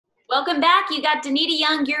Welcome back. You got Danita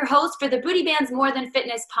Young, your host for the Booty Bands More Than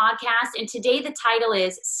Fitness podcast. And today the title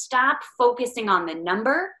is Stop Focusing on the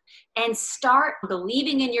Number and Start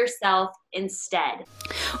Believing in Yourself instead.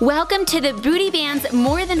 Welcome to the Booty Bands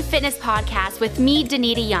More Than Fitness podcast with me,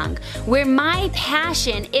 Danita Young, where my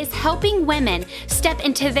passion is helping women step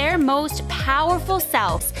into their most powerful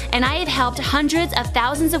selves. And I have helped hundreds of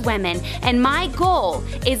thousands of women. And my goal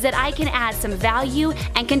is that I can add some value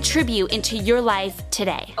and contribute into your life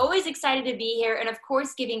today. Always excited to be here. And of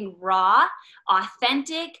course, giving raw,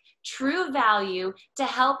 authentic, true value to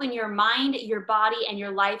help in your mind, your body, and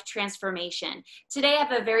your life transformation. Today, I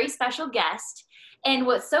have a very special guest. And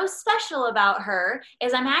what's so special about her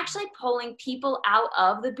is I'm actually pulling people out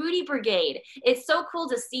of the Booty Brigade. It's so cool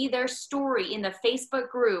to see their story in the Facebook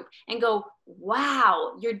group and go,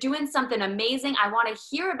 wow, you're doing something amazing. I want to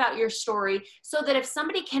hear about your story so that if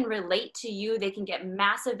somebody can relate to you, they can get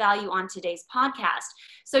massive value on today's podcast.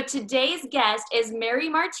 So today's guest is Mary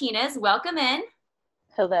Martinez. Welcome in.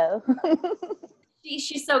 Hello.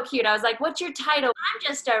 She's so cute. I was like, what's your title? I'm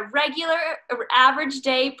just a regular, average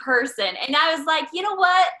day person. And I was like, you know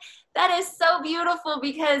what? That is so beautiful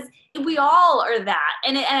because we all are that.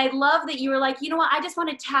 And I love that you were like, you know what? I just want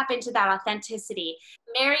to tap into that authenticity.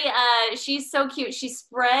 Mary, she's so cute. She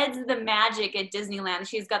spreads the magic at Disneyland.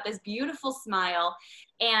 She's got this beautiful smile.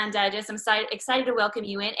 And I'm excited to welcome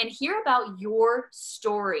you in and hear about your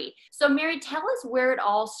story. So Mary, tell us where it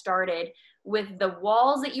all started with the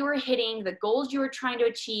walls that you were hitting, the goals you were trying to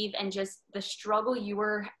achieve, and just the struggle you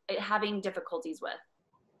were having difficulties with.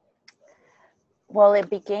 Well, it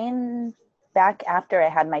began back after I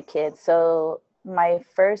had my kids. So my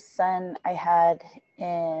first son I had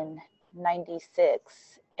in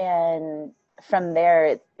 96. And from there,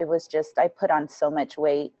 it was just, I put on so much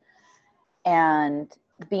weight. And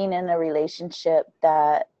being in a relationship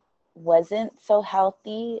that wasn't so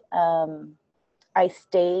healthy, I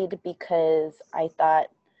stayed because I thought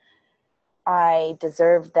I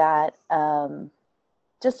deserved that.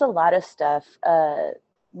 Just a lot of stuff,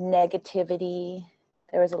 negativity.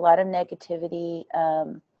 There was a lot of negativity.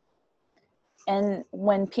 And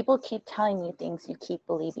when people keep telling you things, you keep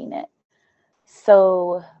believing it.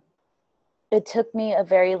 So it took me a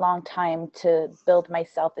very long time to build my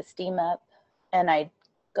self-esteem up. And I'd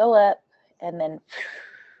go up and then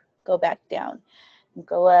go back down and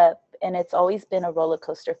go up. And it's always been a roller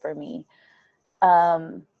coaster for me.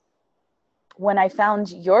 When I found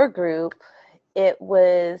your group, it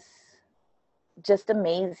was just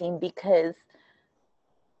amazing because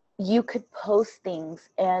you could post things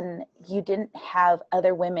and you didn't have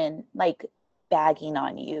other women like bagging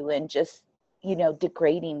on you and just,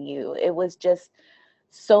 degrading you. It was just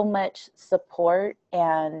so much support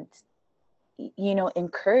and,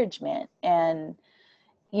 encouragement. And,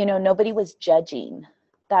 nobody was judging.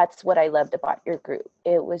 That's what I loved about your group.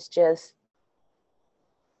 You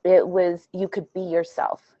could be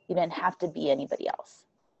yourself. You didn't have to be anybody else.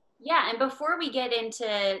 Yeah. And before we get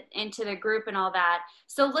into the group and all that,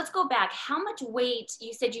 so let's go back. How much weight,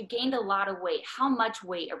 you said you gained a lot of weight. How much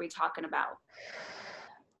weight are we talking about?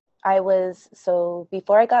 So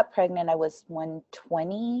before I got pregnant, I was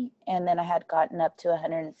 120, and then I had gotten up to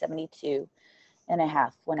 172 and a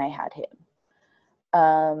half when I had him.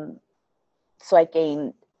 So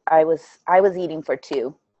I was eating for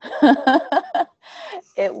two.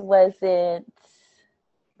 It wasn't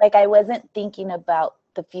like I wasn't thinking about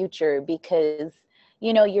the future because,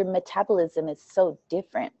 your metabolism is so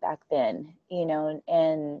different back then,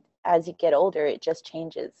 and as you get older, it just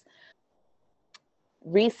changes.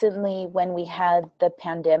 Recently, when we had the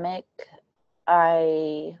pandemic,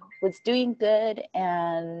 I was doing good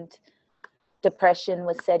and depression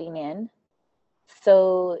was setting in.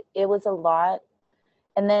 So it was a lot.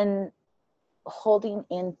 And then holding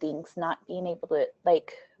in things, not being able to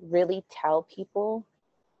really tell people,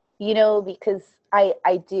 because I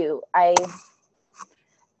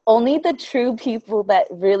only the true people that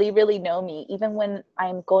really, really know me, even when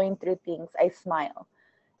I'm going through things, I smile.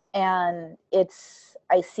 And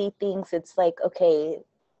I see things, it's like, okay,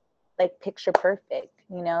 like picture perfect,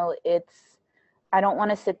 I don't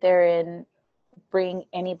want to sit there and bring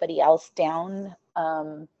anybody else down.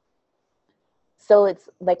 So it's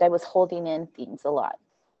like I was holding in things a lot.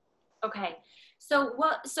 Okay. So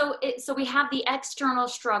we have the external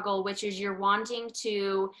struggle, which is you're wanting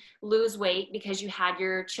to lose weight because you had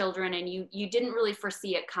your children and you didn't really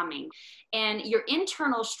foresee it coming. And your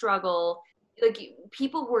internal struggle, like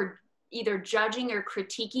people were either judging or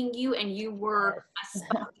critiquing you and you were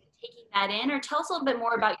taking that in, or tell us a little bit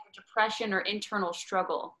more about your depression or internal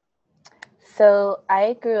struggle. So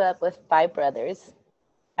I grew up with 5 brothers.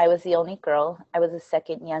 I was the only girl. I was the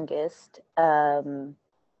second youngest. And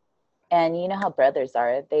you know how brothers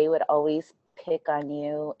are. They would always pick on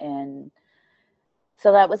you. And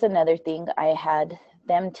so that was another thing. I had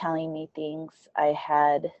them telling me things. I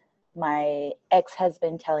had my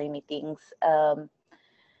ex-husband telling me things.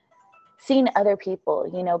 Seeing other people,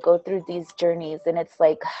 go through these journeys, and it's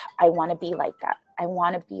like, I want to be like that. I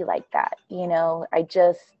want to be like that.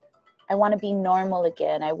 I want to be normal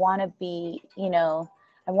again. I want to be,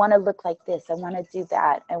 I want to look like this. I want to do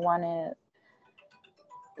that.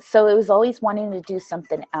 So it was always wanting to do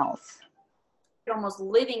something else. Almost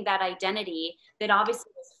living that identity that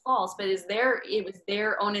obviously was false, but it was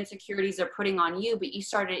their own insecurities they're putting on you, but you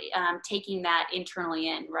started taking that internally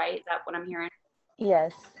in, right? Is that what I'm hearing?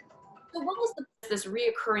 Yes. So what was this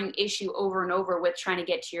reoccurring issue over and over with trying to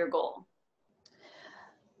get to your goal?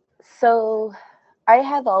 So I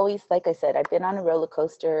have always, like I said, I've been on a roller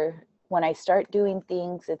coaster. When I start doing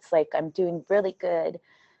things, it's like I'm doing really good.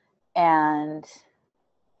 And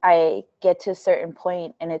I get to a certain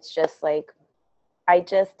point and it's just like, I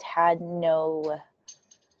just had no,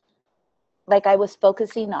 like I was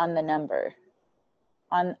focusing on the number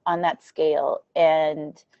on that scale.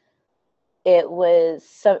 And it was,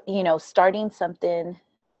 so, starting something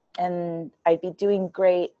and I'd be doing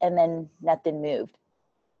great and then nothing moved.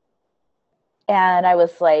 And I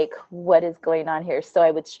was like, what is going on here? So I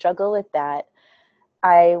would struggle with that.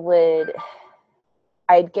 I'd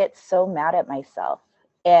get so mad at myself.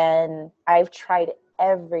 And I've tried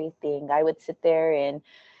everything. I would sit there and,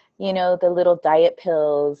 the little diet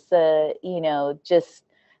pills, just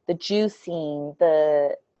the juicing,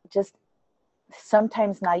 just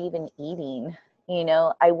sometimes not even eating.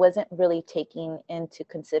 I wasn't really taking into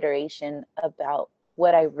consideration about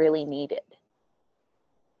what I really needed.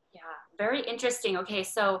 Yeah, very interesting. Okay,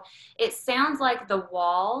 so it sounds like the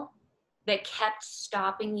wall that kept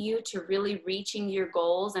stopping you to really reaching your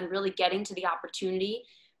goals and really getting to the opportunity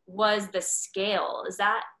was the scale. Does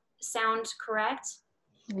that sound correct?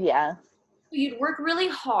 Yeah. You'd work really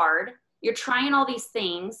hard. You're trying all these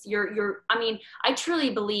things. I mean, I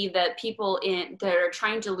truly believe that people that are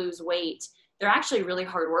trying to lose weight, they're actually really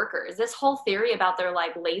hard workers. This whole theory about they're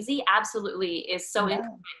like lazy absolutely is so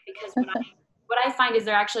incorrect, No. because what I find is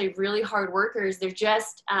they're actually really hard workers. They're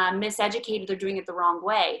just miseducated. They're doing it the wrong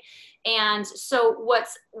way. And so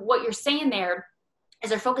what you're saying there is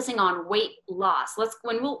they're focusing on weight loss.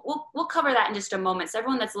 We'll cover that in just a moment. So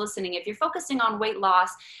everyone that's listening, if you're focusing on weight loss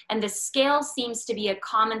and the scale seems to be a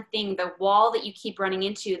common thing, the wall that you keep running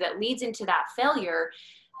into that leads into that failure,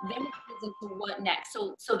 then it leads into what next.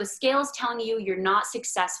 So the scale is telling you you're not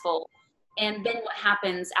successful. And then what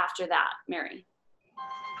happens after that, Mary?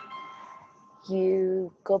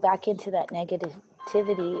 You go back into that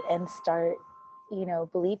negativity and start,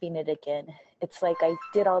 believing it again. It's like I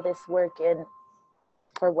did all this work and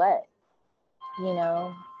for what? You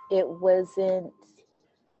know, it wasn't,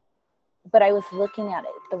 but I was looking at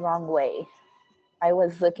it the wrong way. I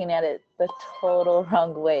was looking at it the total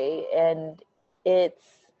wrong way. And it's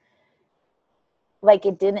like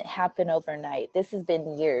it didn't happen overnight. This has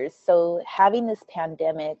been years. So, having this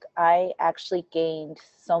pandemic, I actually gained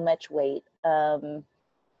so much weight.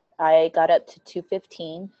 I got up to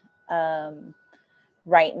 215. Um,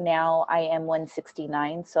 right now, I am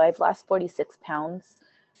 169. So, I've lost 46 pounds.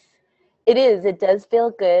 It does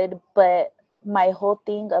feel good. But my whole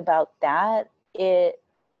thing about that, it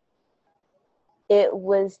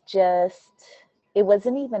was just, it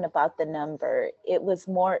wasn't even about the number. It was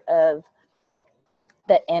more of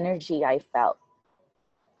the energy I felt.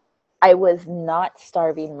 I was not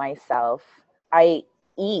starving myself. I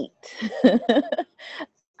eat.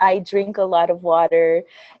 I drink a lot of water.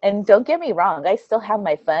 And don't get me wrong, I still have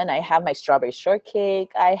my fun. I have my strawberry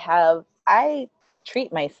shortcake. I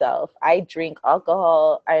treat myself. I drink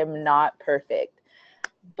alcohol. I am not perfect.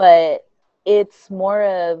 But it's more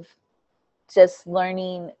of just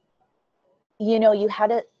learning, you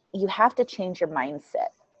have to change your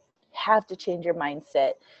mindset. Have to change your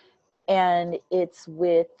mindset. And it's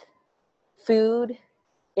with food,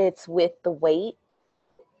 it's with the weight,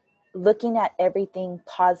 looking at everything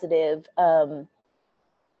positive, of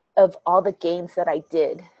all the gains that I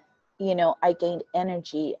did. I gained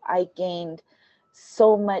energy, I gained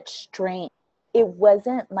so much strength. It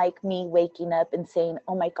wasn't like me waking up and saying,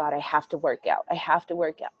 oh my God, I have to work out. I have to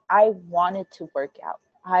work out. I wanted to work out.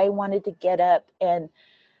 I wanted to get up, and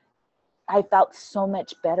I felt so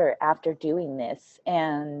much better after doing this.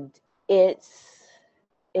 And it's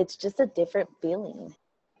just a different feeling.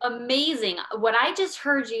 Amazing. What I just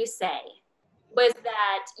heard you say was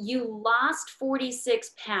that you lost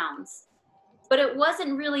 46 pounds But it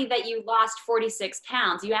wasn't really that you lost 46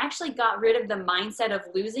 pounds. You actually got rid of the mindset of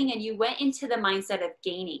losing and you went into the mindset of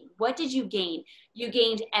gaining. What did you gain? You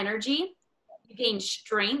gained energy, you gained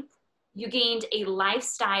strength, you gained a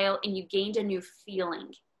lifestyle, and you gained a new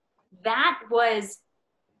feeling. That was,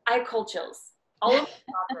 I have cold chills all over my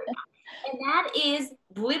body right now. And that is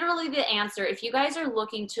literally the answer. If you guys are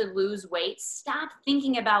looking to lose weight, stop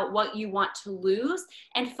thinking about what you want to lose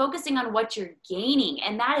and focusing on what you're gaining.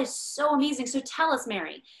 And that is so amazing. So tell us,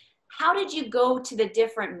 Mary, how did you go to the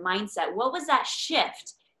different mindset? What was that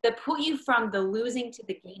shift that put you from the losing to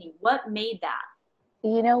the gaining? What made that?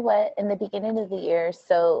 You know what? In the beginning of the year,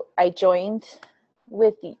 so I joined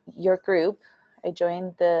with your group. I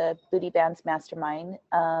joined the Booty Bands Mastermind.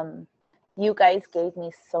 You guys gave me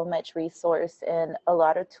so much resource and a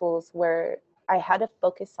lot of tools where I had to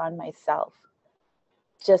focus on myself,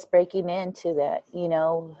 just breaking into that, you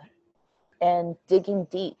know, and digging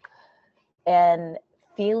deep and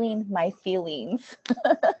feeling my feelings.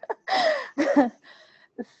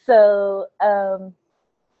 So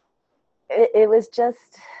it was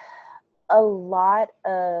just a lot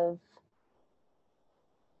of,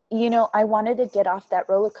 you know, I wanted to get off that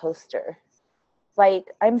roller coaster.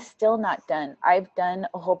 Like, I'm still not done. I've done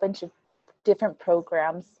a whole bunch of different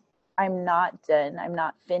programs. I'm not done. I'm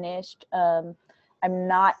not finished. I'm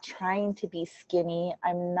not trying to be skinny.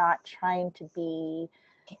 I'm not trying to be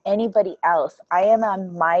anybody else. I am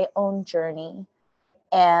on my own journey,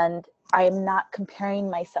 and I am not comparing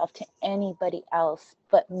myself to anybody else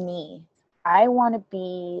but me. I want to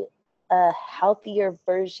be a healthier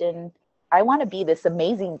version. I want to be this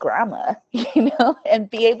amazing grandma, you know, and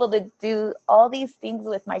be able to do all these things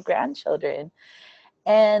with my grandchildren.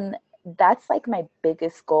 And that's like my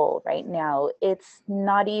biggest goal right now. It's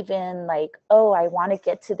not even like, oh, I want to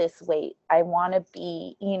get to this weight. I want to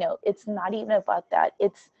be, you know, it's not even about that.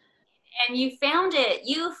 It's, And you found it.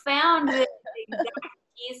 You found the exact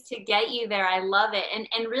keys to get you there. I love it.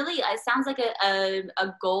 And really, it sounds like a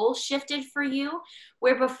goal shifted for you,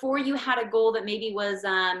 where before you had a goal that maybe was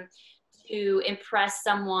to impress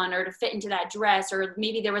someone or to fit into that dress, or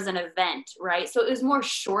maybe there was an event, right? So it was more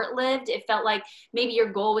short-lived. It felt like maybe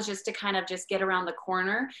your goal was just to kind of just get around the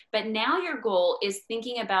corner. But now your goal is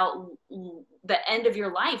thinking about the end of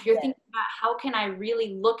your life. You're thinking about, how can I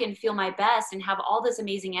really look and feel my best and have all this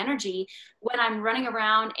amazing energy when I'm running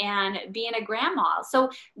around and being a grandma? So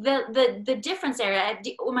the difference there,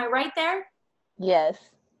 am I right there? yes.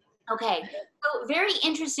 Okay, so very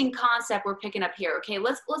interesting concept we're picking up here. Okay,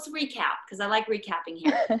 let's recap, because I like recapping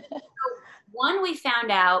here. So one, we found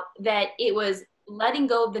out that it was letting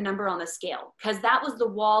go of the number on the scale, because that was the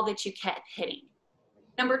wall that you kept hitting.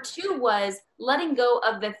 Number two was letting go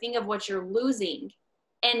of the thing of what you're losing.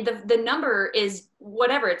 And the number is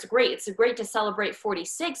whatever, it's great. It's great to celebrate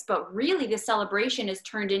 46, but really the celebration is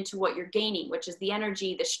turned into what you're gaining, which is the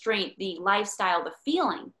energy, the strength, the lifestyle, the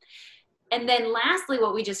feeling. And then lastly,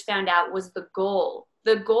 what we just found out was the goal.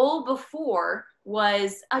 The goal before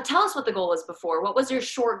was, tell us what the goal was before. What was your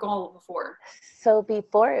short goal before? So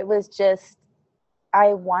before, it was just,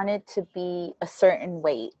 I wanted to be a certain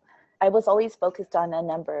weight. I was always focused on a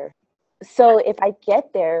number. So if I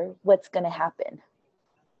get there, what's going to happen?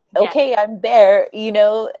 Yeah. Okay, I'm there, you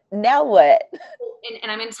know, now what? And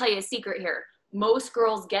I'm going to tell you a secret here. Most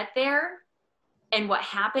girls get there, and what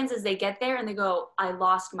happens is they get there and they go, I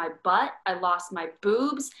lost my butt, I lost my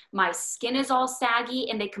boobs, my skin is all saggy,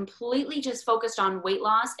 and they completely just focused on weight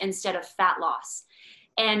loss instead of fat loss.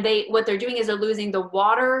 And what they're doing is they're losing the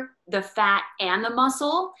water, the fat, and the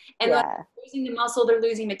muscle. And when they're losing the muscle, they're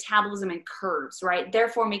losing metabolism and curves, right?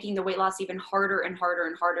 Therefore, making the weight loss even harder and harder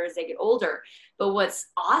and harder as they get older. But what's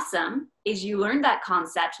awesome is you learned that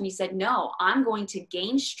concept and you said, no, I'm going to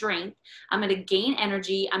gain strength. I'm going to gain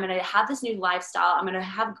energy. I'm going to have this new lifestyle. I'm going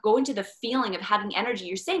to go into the feeling of having energy.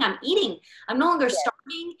 You're saying I'm eating. I'm no longer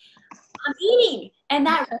starving. I'm eating. And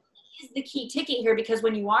that really is the key ticket here, because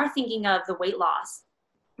when you are thinking of the weight loss,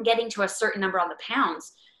 getting to a certain number on the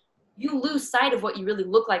pounds, you lose sight of what you really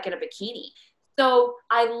look like in a bikini. So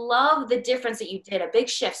I love the difference that you did, a big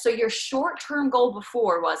shift. So your short-term goal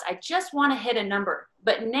before was, I just want to hit a number.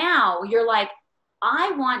 But now you're like,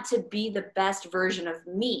 I want to be the best version of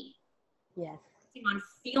me. Yes. On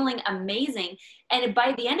feeling amazing. And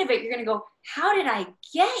by the end of it, you're going to go, how did I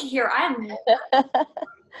get here?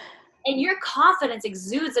 And your confidence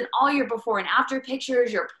exudes in all your before and after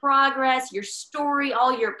pictures, your progress, your story,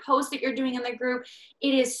 all your posts that you're doing in the group.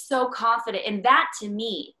 It is so confident. And that, to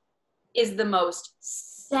me, is the most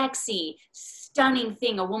sexy, stunning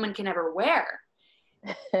thing a woman can ever wear.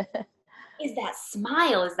 Is that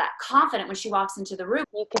smile, is that confident when she walks into the room.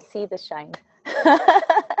 You can see the shine.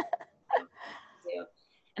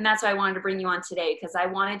 And that's why I wanted to bring you on today, because I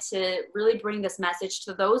wanted to really bring this message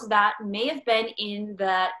to those that may have been in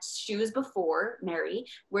the shoes before, Mary,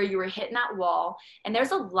 where you were hitting that wall. And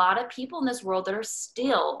there's a lot of people in this world that are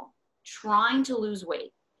still trying to lose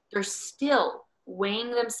weight. They're still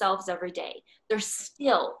weighing themselves every day. They're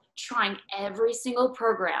still trying every single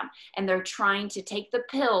program, and they're trying to take the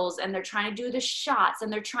pills, and they're trying to do the shots,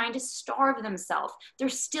 and they're trying to starve themselves. They're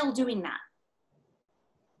still doing that.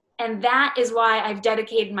 And that is why I've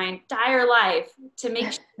dedicated my entire life to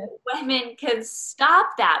make sure women can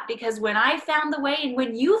stop that. Because when I found the way, and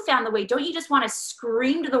when you found the way, don't you just want to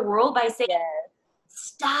scream to the world by saying, Yes.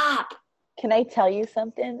 Stop? Can I tell you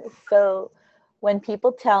something? So when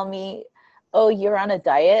people tell me, oh, you're on a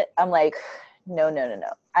diet, I'm like, no.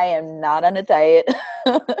 I am not on a diet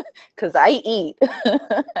because I eat.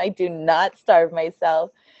 I do not starve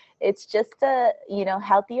myself. It's just a,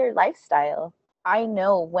 healthier lifestyle. I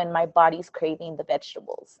know when my body's craving the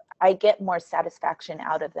vegetables, I get more satisfaction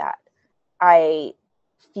out of that. I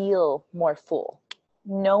feel more full.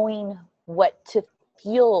 Knowing what to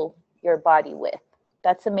fuel your body with.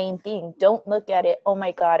 That's the main thing. Don't look at it, oh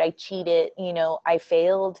my God, I cheated, I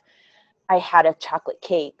failed. I had a chocolate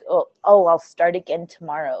cake. Oh, I'll start again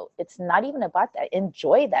tomorrow. It's not even about that.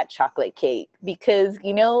 Enjoy that chocolate cake, because,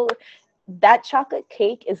 that chocolate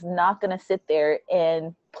cake is not going to sit there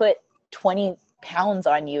and put 20 pounds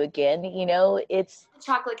on you again. It's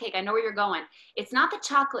chocolate cake. I know where you're going. It's not the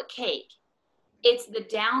chocolate cake. It's the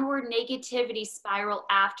downward negativity spiral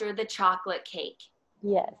after the chocolate cake.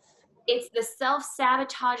 Yes. It's the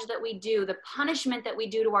self-sabotage that we do, the punishment that we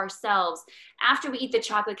do to ourselves after we eat the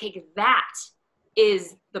chocolate cake. That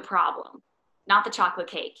is the problem, not the chocolate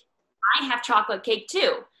cake. I have chocolate cake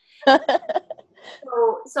too.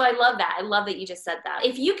 So I love that. I love that you just said that.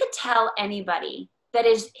 If you could tell anybody that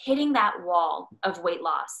is hitting that wall of weight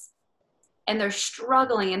loss and they're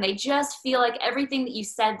struggling and they just feel like everything that you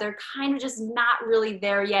said, they're kind of just not really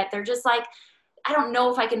there yet. They're just like, I don't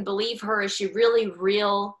know if I can believe her. Is she really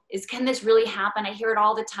real? Can this really happen? I hear it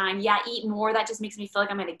all the time. Yeah, eat more. That just makes me feel like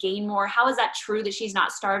I'm going to gain more. How is that true that she's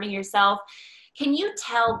not starving herself? Can you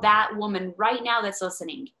tell that woman right now that's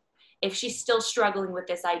listening if she's still struggling with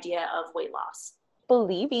this idea of weight loss?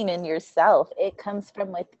 Believing in yourself. It comes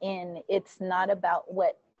from within. It's not about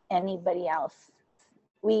what anybody else.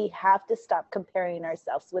 We have to stop comparing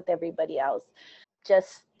ourselves with everybody else.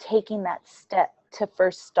 Just taking that step to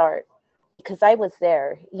first start. Because I was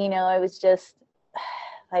there, I was just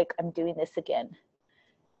like, I'm doing this again.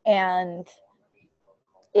 And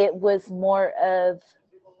it was more of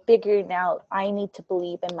figuring out, I need to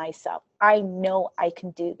believe in myself. I know I can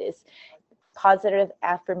do this. Positive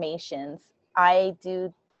affirmations I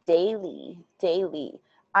do daily.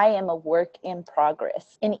 I am a work in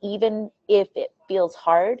progress. And even if it feels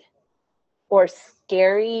hard or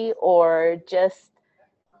scary or just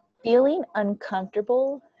feeling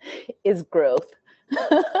uncomfortable is growth.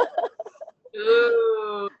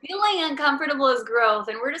 Ooh, feeling uncomfortable is growth.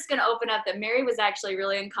 And we're just going to open up that Mary was actually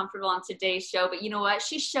really uncomfortable on today's show. But you know what?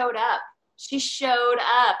 She showed up. She showed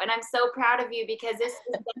up. And I'm so proud of you, because this is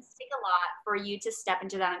going to take a lot for you to step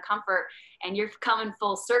into that uncomfort. And you're coming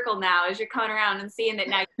full circle now as you're coming around and seeing that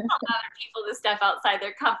now you help other people to step outside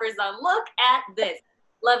their comfort zone. Look at this.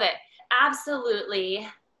 Love it. Absolutely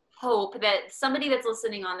hope that somebody that's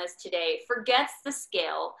listening on this today forgets the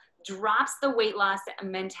scale, drops the weight loss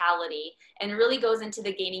mentality, and really goes into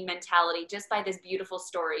the gaining mentality just by this beautiful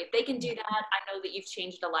story. If they can do that, I know that you've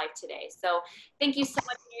changed a life today. So thank you so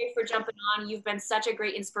much, Mary, for jumping on. You've been such a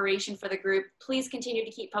great inspiration for the group. Please continue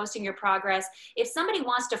to keep posting your progress. If somebody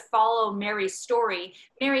wants to follow Mary's story,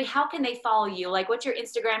 Mary, how can they follow you? Like, what's your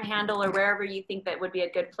Instagram handle or wherever you think that would be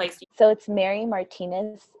a good place? So it's Mary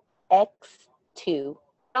Martinez X2.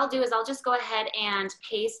 What I'll do is I'll just go ahead and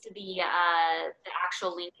paste the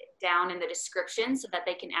actual link down in the description so that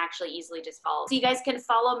they can actually easily just follow. So you guys can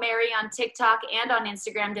follow Mary on TikTok and on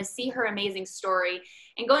Instagram to see her amazing story.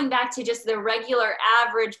 And going back to just the regular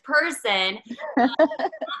average person,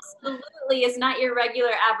 absolutely is not your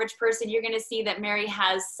regular average person. You're going to see that Mary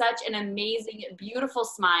has such an amazing, beautiful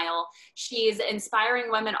smile. She's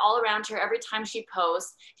inspiring women all around her every time she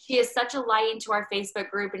posts. She is such a light into our Facebook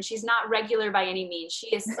group, and she's not regular by any means.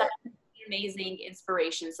 She is such an amazing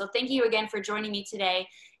inspiration. So thank you again for joining me today,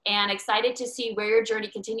 and excited to see where your journey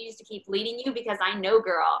continues to keep leading you, because I know,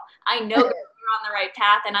 girl, you're on the right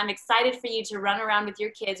path, and I'm excited for you to run around with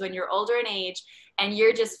your kids when you're older in age and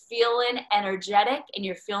you're just feeling energetic and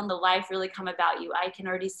you're feeling the life really come about you. I can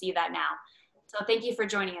already see that now. So thank you for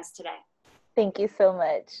joining us today. Thank you so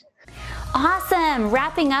much. Awesome!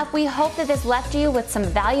 Wrapping up, we hope that this left you with some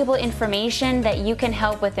valuable information that you can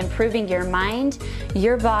help with improving your mind,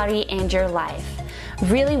 your body, and your life.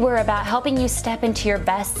 Really, we're about helping you step into your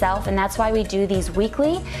best self, and that's why we do these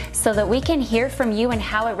weekly, so that we can hear from you and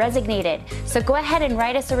how it resonated. So go ahead and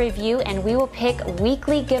write us a review, and we will pick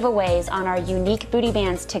weekly giveaways on our unique booty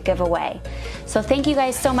bands to give away. So thank you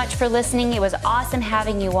guys so much for listening. It was awesome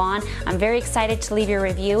having you on. I'm very excited to leave your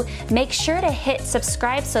review. Make sure to hit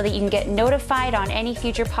subscribe so that you can get notified on any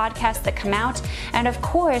future podcasts that come out. And of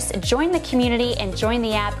course, join the community and join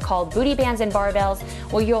the app called Booty Bands and Barbells,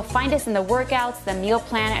 where you'll find us in the workouts, the meal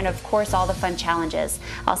plan, and of course all the fun challenges.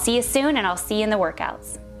 I'll see you soon, and I'll see you in the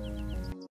workouts.